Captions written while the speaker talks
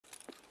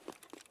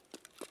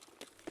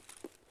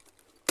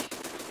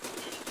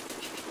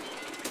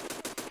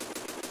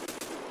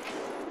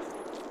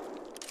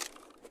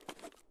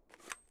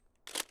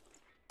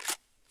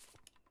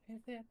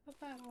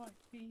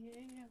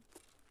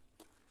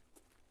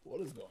What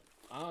is going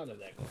on in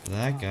that garage?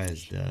 That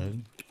guy's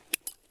dead.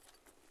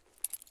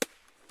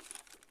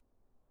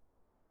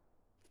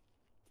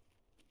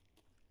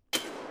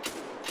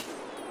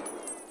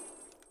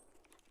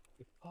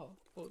 Oh,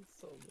 it's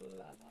so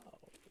loud.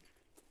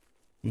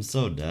 I'm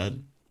so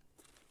dead.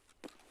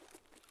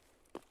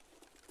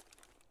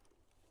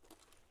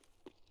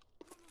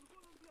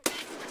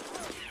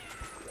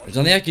 There's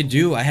nothing I could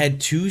do. I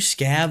had two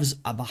scavs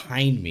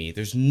behind me.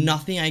 There's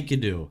nothing I could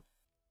do.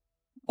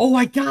 Oh,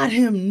 I got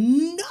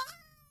him. No!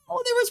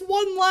 Oh, there was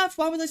one left.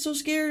 Why was I so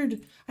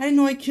scared? I didn't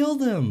know I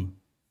killed him.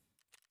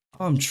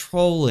 Oh, I'm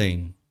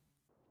trolling.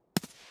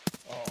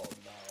 Oh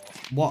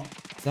no. What?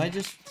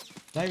 Did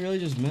I really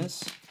just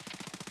miss?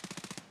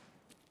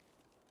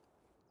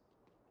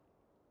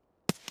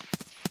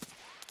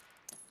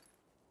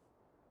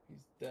 He's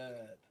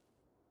dead.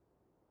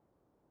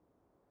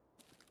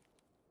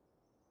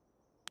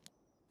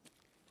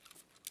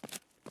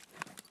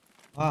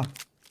 Ah.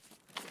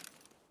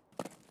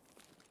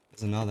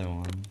 There's another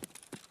one.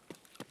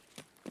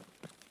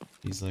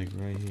 He's like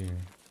right here.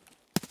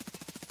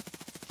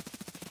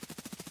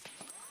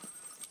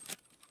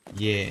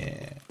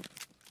 Yeah.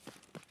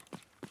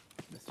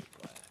 Mr.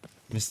 Glad.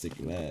 Mr.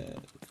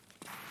 Glad.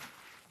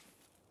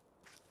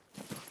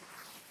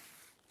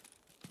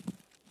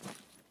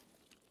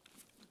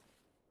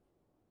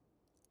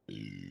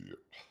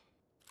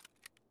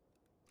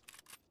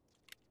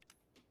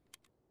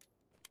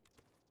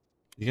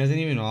 You guys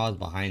didn't even know I was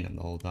behind them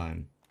the whole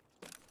time.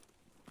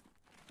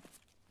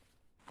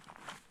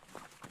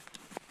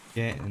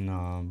 Getting,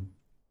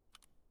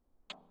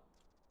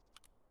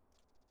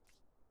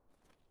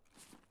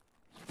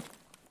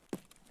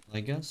 I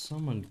guess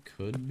someone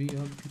could be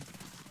up.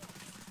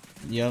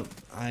 Yep,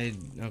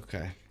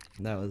 okay.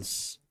 That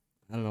was,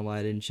 I don't know why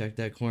I didn't check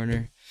that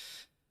corner.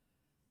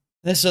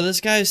 So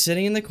this guy is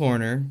sitting in the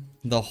corner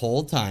the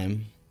whole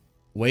time,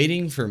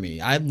 waiting for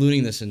me. I'm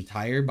looting this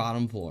entire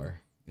bottom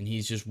floor, and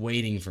he's just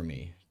waiting for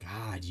me.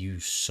 God, you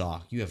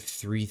suck. You have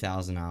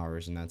 3,000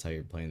 hours, and that's how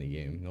you're playing the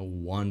game. No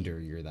wonder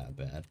you're that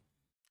bad.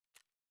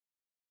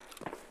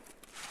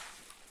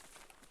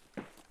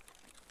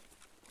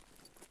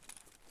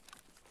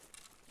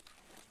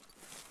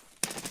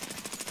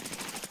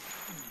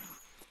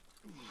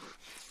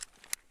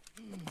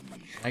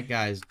 That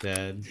guy's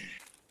dead.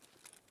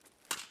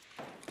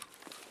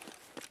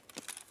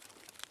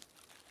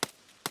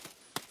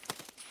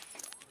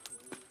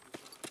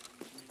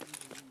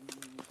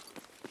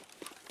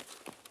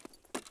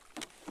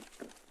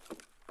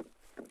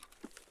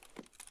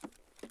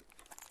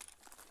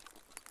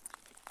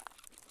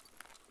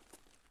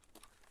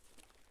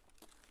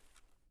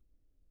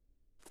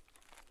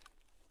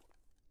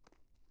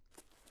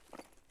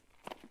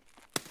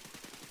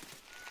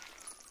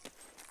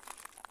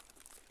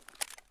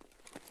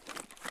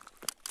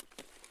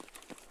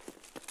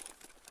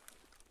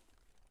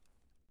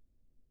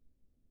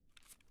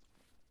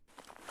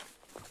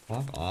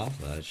 Fuck off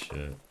that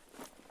shit.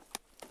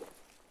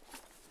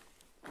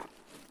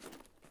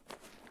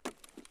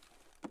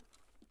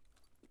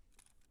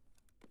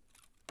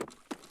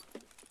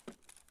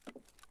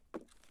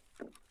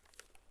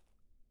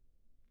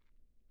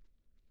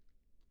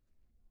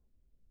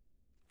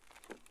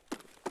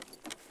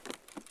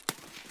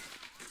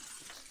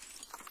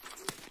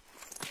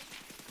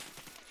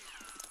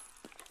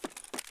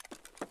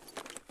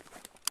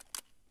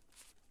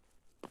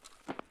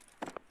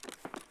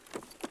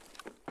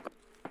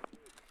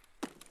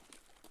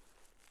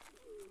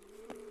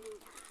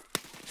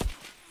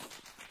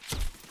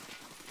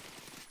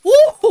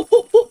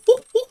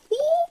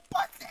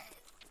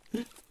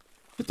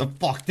 Get the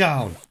fuck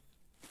down.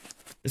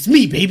 It's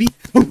me, baby.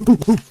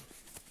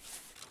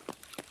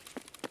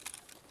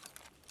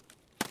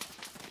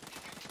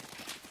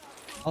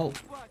 Oh.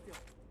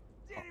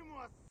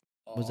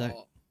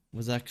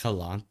 Was that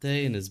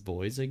Calante and his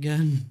boys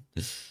again?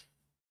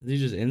 He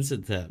just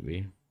instant tapped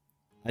me.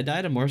 I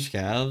died to more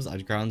scavs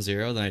at ground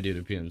zero than I do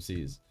to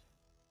PMCs.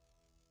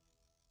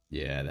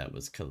 Yeah, that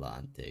was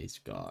Calante's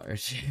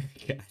guard.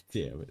 God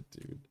damn it,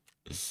 dude.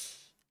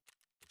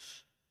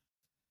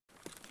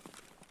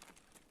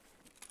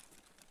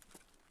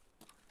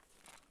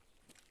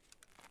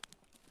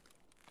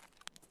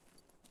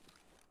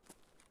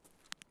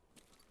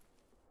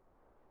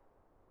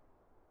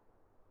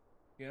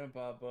 Get him,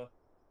 Papa.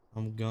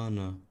 I'm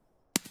gonna.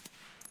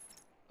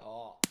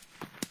 Oh.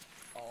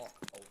 Oh.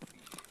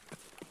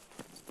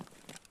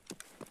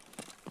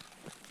 Oh.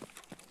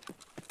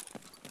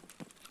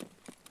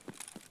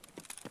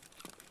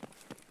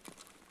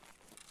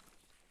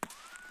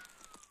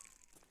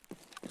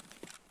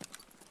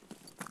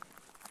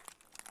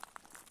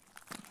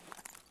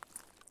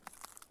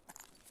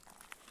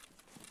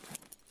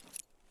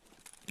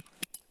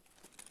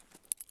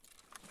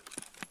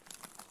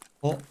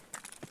 Oh.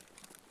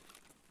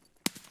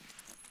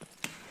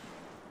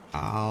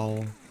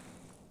 Ow.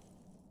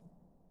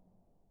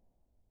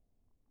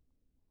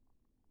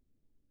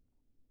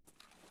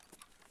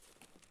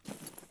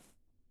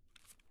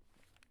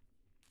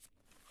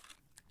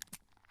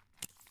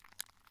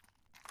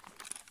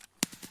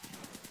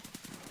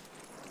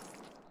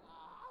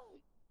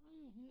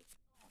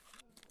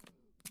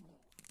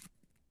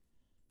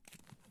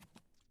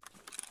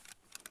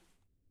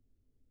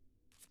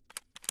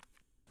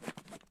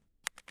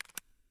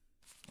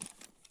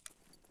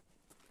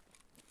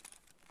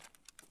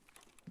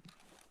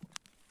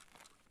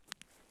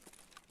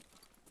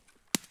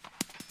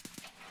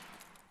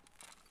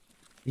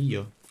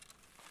 Yo.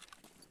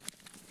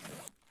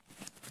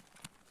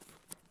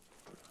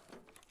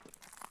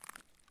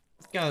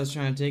 This guy was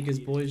trying to take his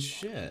boy's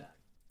shit.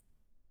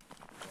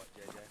 What,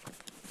 JJ?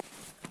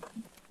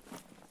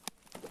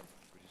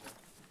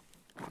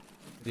 What'd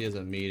you say? He has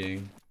a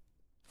meeting.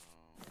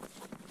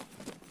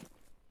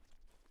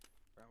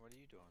 Brian, what are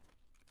you doing?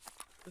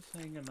 Just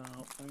hanging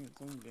out, playing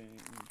some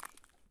games.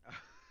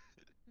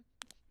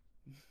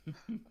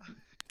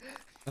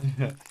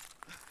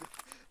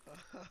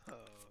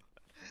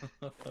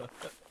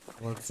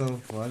 What's so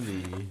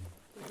funny?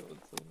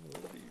 What's so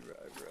funny, right?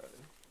 I just like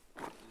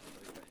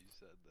how you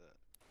said that.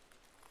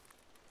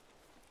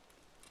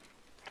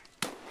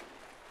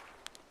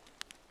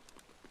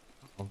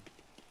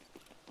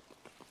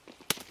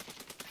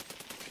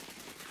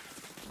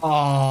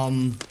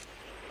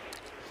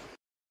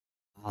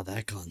 Oh,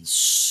 that gun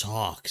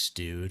sucks,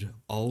 dude.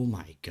 Oh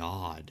my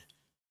god.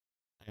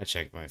 I gotta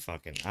check my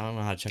fucking. I don't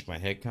know how to check my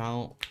hit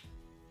count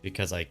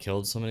because I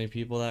killed so many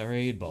people that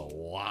raid, but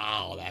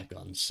wow, that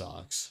gun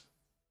sucks.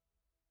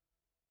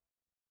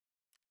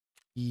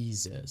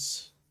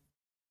 Jesus.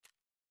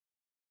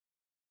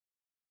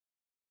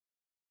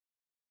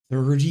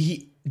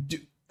 30.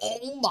 Dude,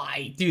 oh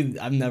my. Dude,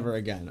 I'm never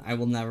again. I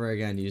will never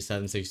again use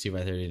 7.62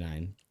 by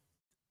 39.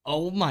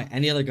 Oh my.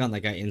 Any other gun, that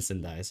guy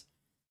instant dies.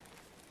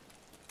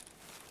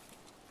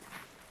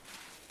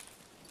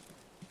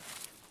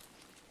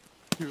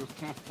 Dude,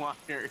 why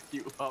are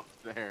you up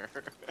there?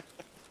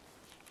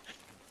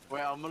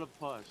 Wait, I'm gonna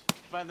push.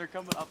 Man, they're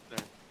coming up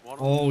there.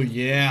 Oh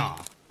yeah.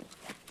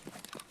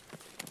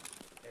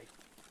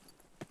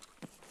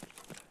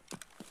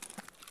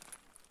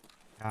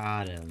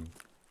 Got him.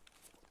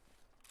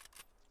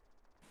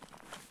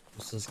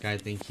 What's this guy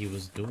think he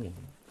was doing?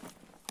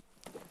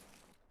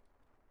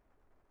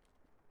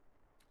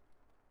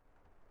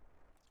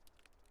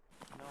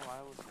 No,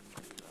 I was gonna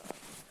do that.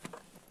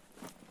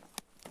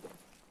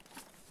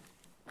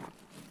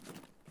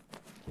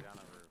 Get on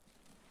the roof.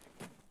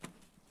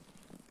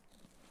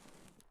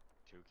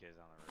 Two kids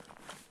on the roof.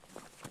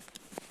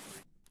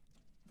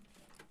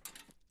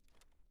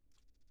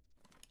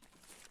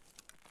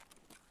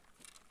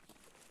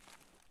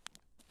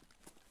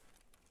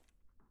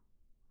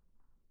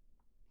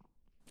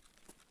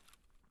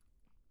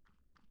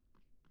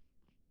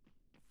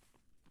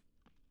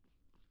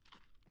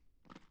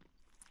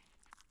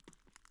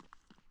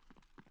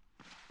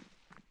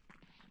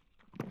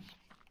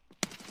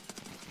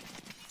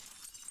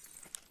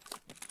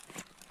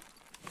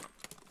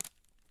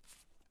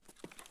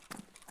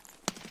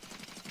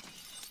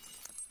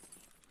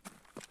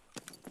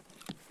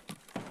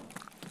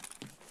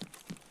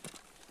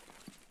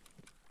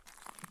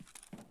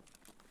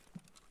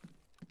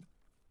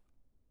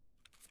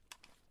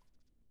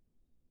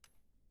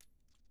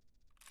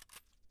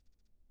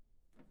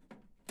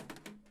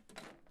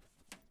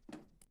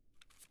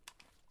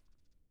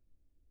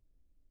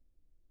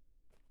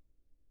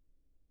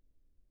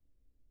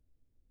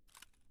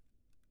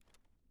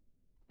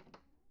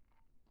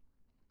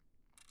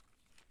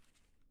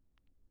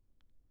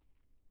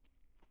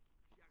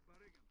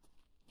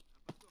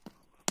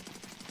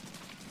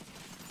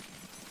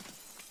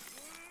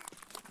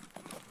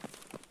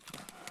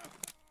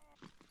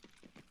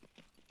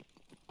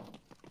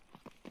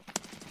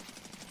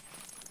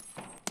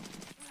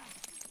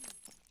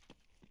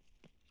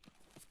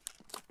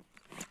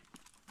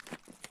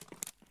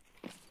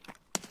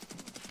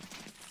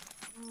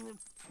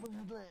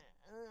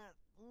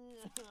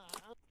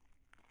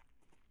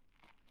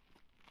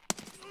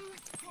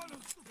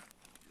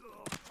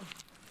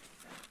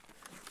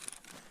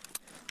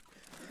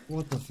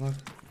 What the fuck?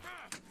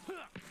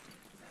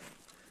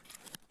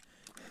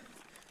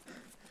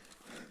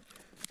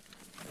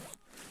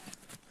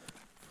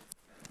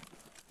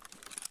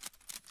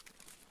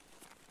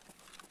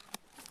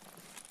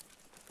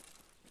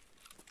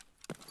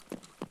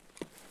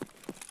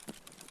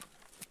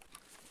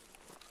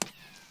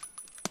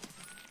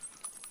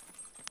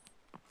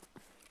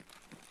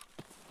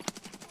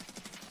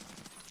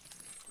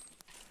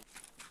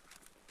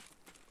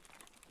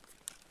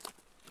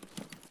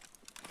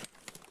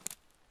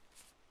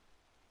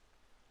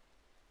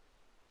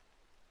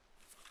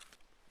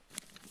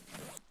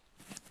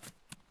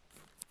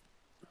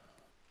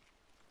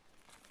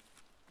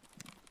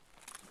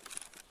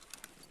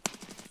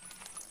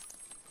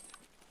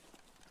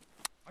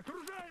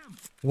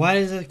 Why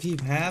does it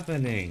keep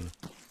happening?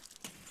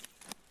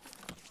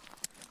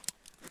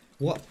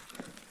 What?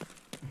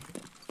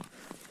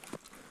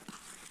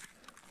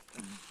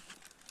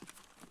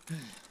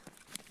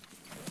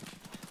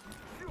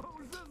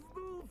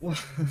 What?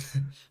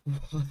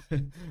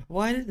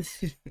 Why did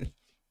this?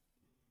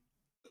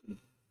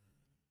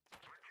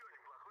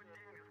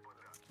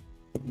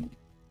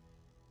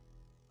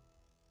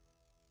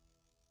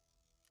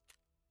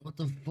 What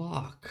the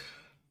fuck?